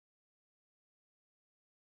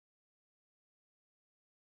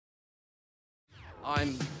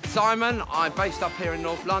I'm Simon. I'm based up here in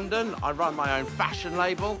North London. I run my own fashion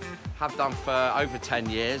label, have done for over 10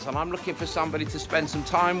 years, and I'm looking for somebody to spend some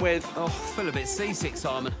time with. Oh, I feel a bit seasick,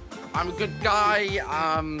 Simon. I'm a good guy,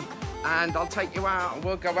 and I'll take you out, and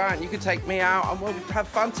we'll go out, and you can take me out, and we'll have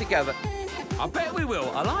fun together. I bet we will.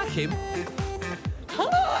 I like him.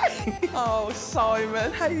 Hi! Oh,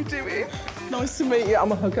 Simon, how you doing? Nice to meet you.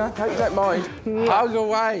 I'm a hugger. Hope you don't mind. Hug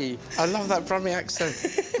away. I love that Brummie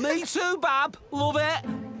accent. Me too, Bab. Love it.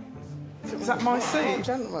 Is that my seat?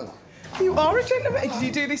 Gentlemen. You are a gentleman. Do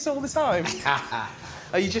you do this all the time?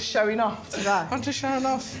 Are you just showing off today? I'm just showing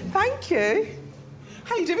off. Thank you.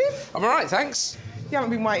 How you doing? I'm all right, thanks. You haven't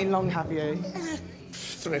been waiting long, have you?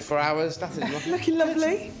 3 or 4 hours, nothing wrong. Looking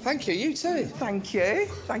lovely. Thank you, you too. Thank you.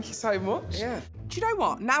 Thank you so much. Yeah. Do you know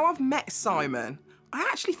what? Now I've met Simon, I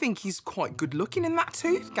actually think he's quite good looking in that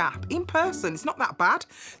tooth gap. In person, it's not that bad.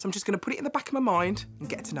 So I'm just going to put it in the back of my mind and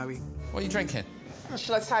get to know him. What are you drinking?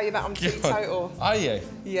 Shall I tell you that I'm teetotal? Are you?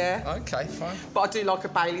 Yeah. OK, fine. But I do like a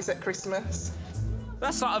Baileys at Christmas.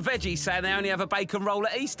 That's like a veggie saying they only have a bacon roll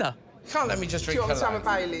at Easter. You can't let me just Do drink you want me to have a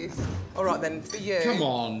alone. Baileys? All right then, for you. Come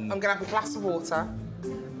on. I'm going to have a glass of water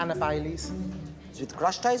and a Baileys. With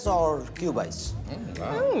crushed ice or cube ice?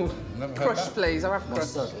 Oh, Never heard crushed, that. please. I'll have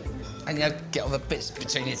Most crushed. certainly. And you get all the bits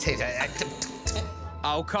between your teeth.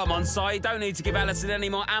 Oh, come on, Si. You don't need to give Alison any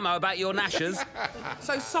more ammo about your gnashers.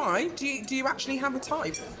 So, Si, do you actually have a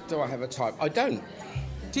type? Do I have a type? I don't.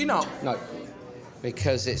 Do you not? No.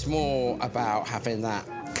 Because it's more about having that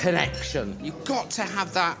connection. You've got to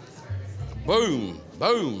have that boom,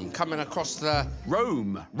 boom, coming across the...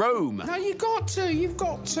 Rome. No, you've got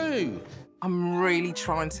to. I'm really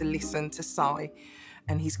trying to listen to Si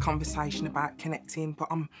and his conversation about connecting, but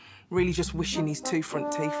I'm really just wishing his 2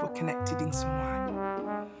 front teeth were connected in some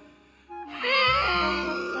way.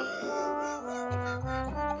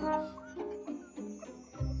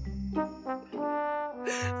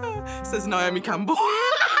 Says Naomi Campbell.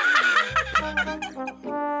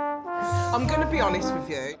 I'm going to be honest with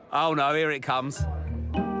you. Oh, no, here it comes.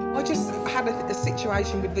 I just had a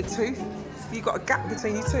situation with the tooth. You got a gap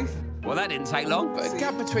between your teeth. Well, that didn't take long. But a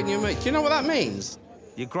gap between you and me. Do you know what that means?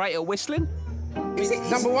 You're great at whistling. Is it,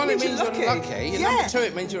 Number one, it means lucky. you're lucky. And Yeah. number two,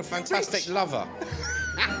 it means you're a fantastic lover.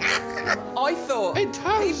 I thought, It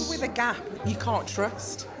does. even with a gap, you can't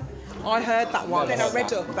trust. I heard that one, then I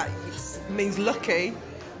read up that it means lucky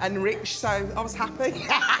and rich, so I was happy.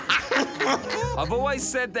 I've always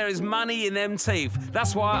said there is money in them teeth.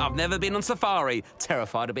 That's why I've never been on safari,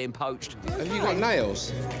 terrified of being poached. Have you got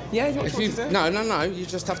nails? Yeah, you If you no, you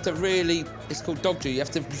just have to really. It's called dog glue. You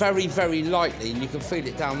have to very, very lightly, and you can feel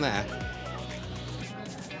it down there.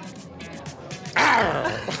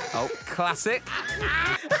 Oh, classic.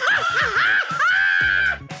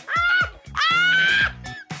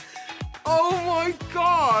 Oh my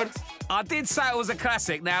God! I did say it was a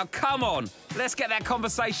classic. Now, come on. Let's get that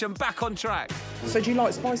conversation back on track. So do you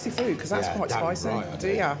like spicy food? Because that's Yeah, quite damn spicy. right I do do.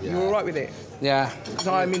 you? Yeah. You're all right with it? Yeah. Because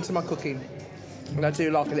I'm into my cooking. And I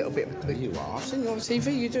do like a little bit of the... You are. I've seen you on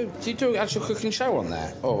TV. You do. Do you do an actual cooking show on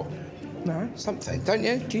there, or No? something? Don't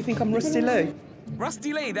you? Do you think I'm Rusty Lou?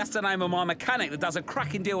 Rusty Lee, that's the name of my mechanic that does a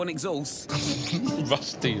cracking deal on exhausts.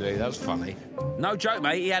 Rusty Lee. That's funny. No joke,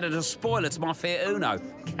 mate. He added a spoiler to my Fiat Uno.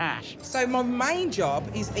 Cash. So my main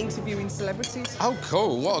job is interviewing celebrities. Oh,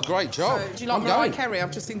 cool. What a great job. So, do you like I'm Mariah going. Carey?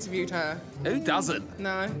 I've just interviewed her. Who doesn't?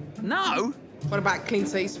 No? No? What about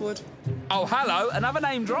Clint Eastwood? Oh, hello. Another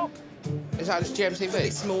name drop? Is that just GMTV?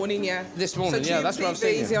 This morning, yeah. This morning, so yeah, that's what I've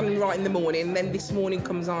seen. GMTV's on right in the morning, and then this morning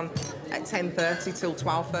comes on at 10:30 till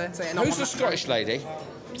 12:30. And Who's the Scottish lady?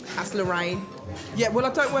 That's Lorraine. Yeah, well, I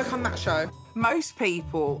don't work on that show. Most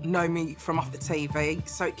people know me from off the TV,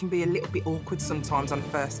 so it can be a little bit awkward sometimes on the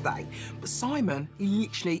first day. But Simon, he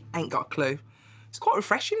literally ain't got a clue. It's quite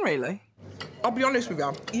refreshing, really. I'll be honest with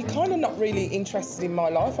you, you're kind of not really interested in my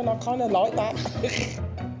life, and I kind of like that.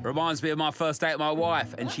 Reminds me of my first date with my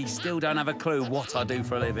wife, and she still don't have a clue what I do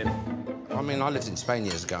for a living. I mean, I lived in Spain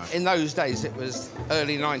years ago. In those days, it was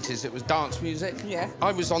early 90s, it was dance music. Yeah.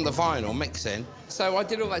 I was on the vinyl mixing, so I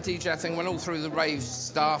did all that DJ thing, went all through the rave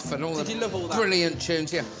stuff and all Did the you love all that? brilliant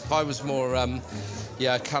tunes, yeah. I was more,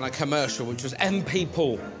 yeah, kind of commercial, which was M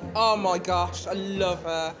People. Oh, my gosh, I love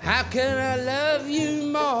her. How can I love you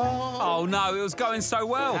more? Oh, no, it was going so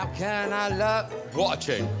well. How can I love... What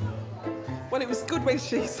a tune. Well, it was good when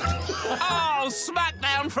she sang. Oh,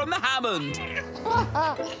 smackdown from the Hammond.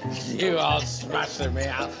 You are smashing me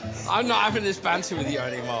out. I'm not having this banter with you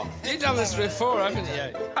anymore. You've done this before, haven't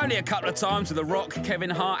you? Only a couple of times with The Rock, Kevin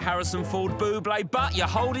Hart, Harrison Ford, Bublé, but you're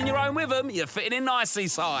holding your own with them. You're fitting in nicely,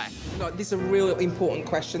 Si. Like, this is a real important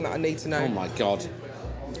question that I need to know. Oh, my God.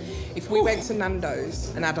 If we went to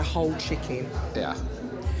Nando's and had a whole chicken, Yeah.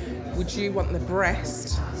 would you want the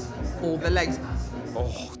breast or the legs?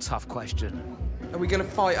 Oh, tough question. Are we going to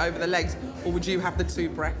fight over the legs, or would you have the 2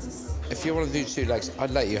 breasts? If you want to do 2 legs,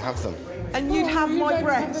 I'd let you have them. And you'd have my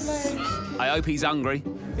breasts. I hope he's hungry.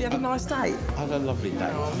 We had a nice date. I had a lovely day.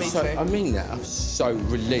 Oh, me so, too. I mean that. I'm so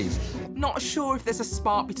relieved. Not sure if there's a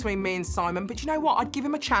spark between me and Simon, but you know what? I'd give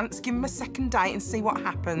him a chance, give him a second date and see what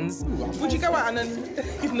happens. Would you go out and then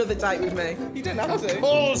give another date with me? You don't have to. Of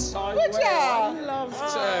course I Would will. ya? I'd love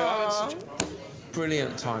to. I had such a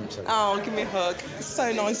brilliant time today. Oh, give me a hug. It's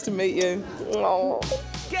so nice to meet you. Oh.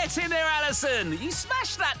 Get in there, Alison. You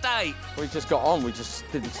smashed that date. We just got on. We just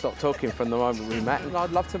didn't stop talking from the moment we met. And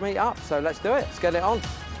I'd love to meet up, so let's do it. Let's get it on.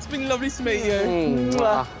 It's been lovely to meet you.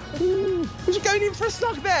 Mwah. Was you going in for a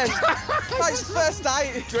snog then? Like, it's the first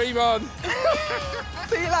date. Dream on.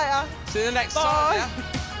 See you later. See you next Bye. time.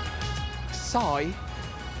 Yeah? Si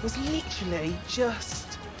was literally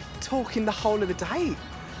just talking the whole of the date.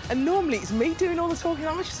 And normally it's me doing all the talking.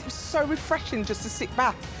 It was so refreshing just to sit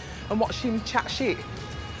back and watch him chat shit.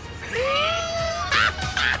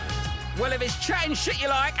 Well, if it's chatting shit you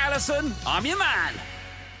like, Alison, I'm your man.